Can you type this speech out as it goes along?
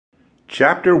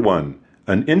Chapter 1: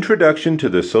 An Introduction to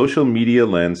the Social Media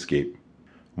Landscape.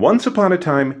 Once upon a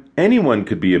time, anyone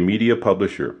could be a media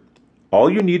publisher. All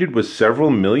you needed was several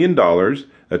 $1 million,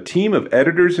 a team of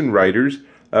editors and writers,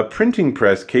 a printing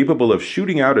press capable of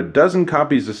shooting out a dozen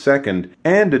copies a second,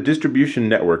 and a distribution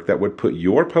network that would put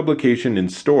your publication in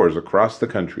stores across the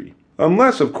country.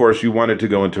 Unless, of course, you wanted to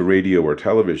go into radio or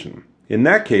television. In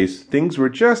that case, things were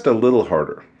just a little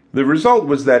harder. The result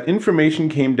was that information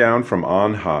came down from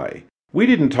on high. We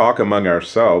didn't talk among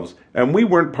ourselves, and we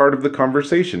weren't part of the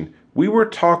conversation. We were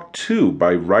talked to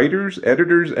by writers,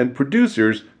 editors, and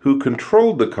producers who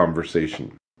controlled the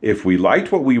conversation. If we liked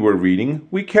what we were reading,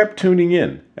 we kept tuning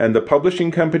in, and the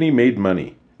publishing company made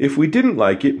money. If we didn't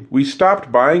like it, we stopped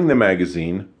buying the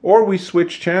magazine, or we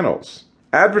switched channels.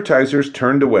 Advertisers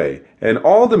turned away, and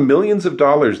all the millions of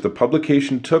dollars the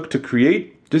publication took to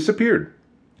create disappeared.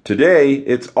 Today,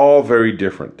 it's all very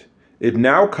different. It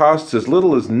now costs as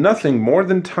little as nothing more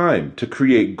than time to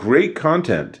create great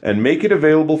content and make it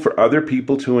available for other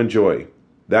people to enjoy.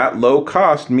 That low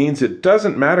cost means it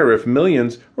doesn't matter if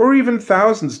millions or even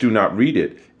thousands do not read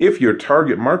it, if your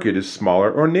target market is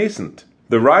smaller or nascent.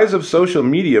 The rise of social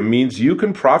media means you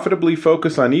can profitably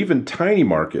focus on even tiny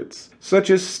markets,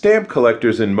 such as stamp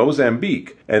collectors in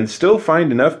Mozambique, and still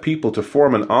find enough people to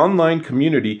form an online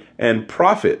community and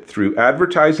profit through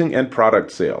advertising and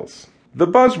product sales. The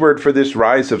buzzword for this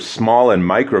rise of small and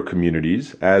micro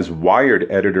communities, as Wired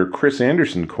editor Chris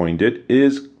Anderson coined it,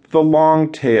 is the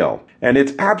long tail, and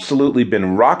it's absolutely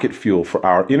been rocket fuel for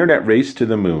our internet race to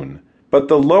the moon. But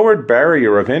the lowered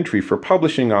barrier of entry for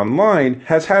publishing online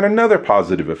has had another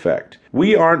positive effect.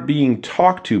 We aren't being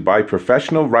talked to by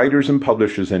professional writers and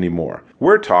publishers anymore.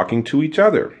 We're talking to each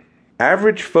other.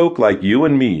 Average folk like you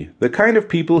and me, the kind of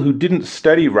people who didn't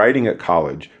study writing at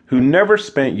college, who never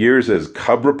spent years as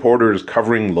cub reporters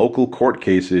covering local court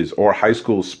cases or high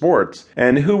school sports,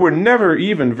 and who were never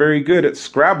even very good at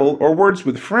Scrabble or Words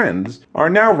with Friends, are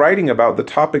now writing about the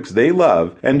topics they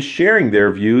love and sharing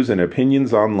their views and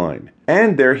opinions online.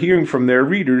 And they're hearing from their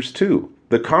readers too.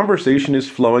 The conversation is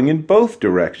flowing in both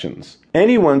directions.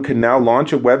 Anyone can now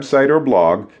launch a website or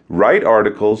blog, write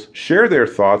articles, share their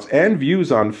thoughts and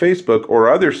views on Facebook or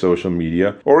other social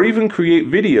media, or even create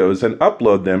videos and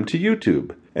upload them to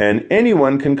YouTube. And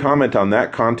anyone can comment on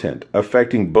that content,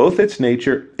 affecting both its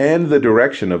nature and the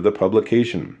direction of the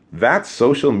publication. That's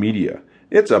social media.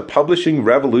 It's a publishing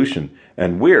revolution,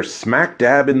 and we're smack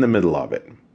dab in the middle of it.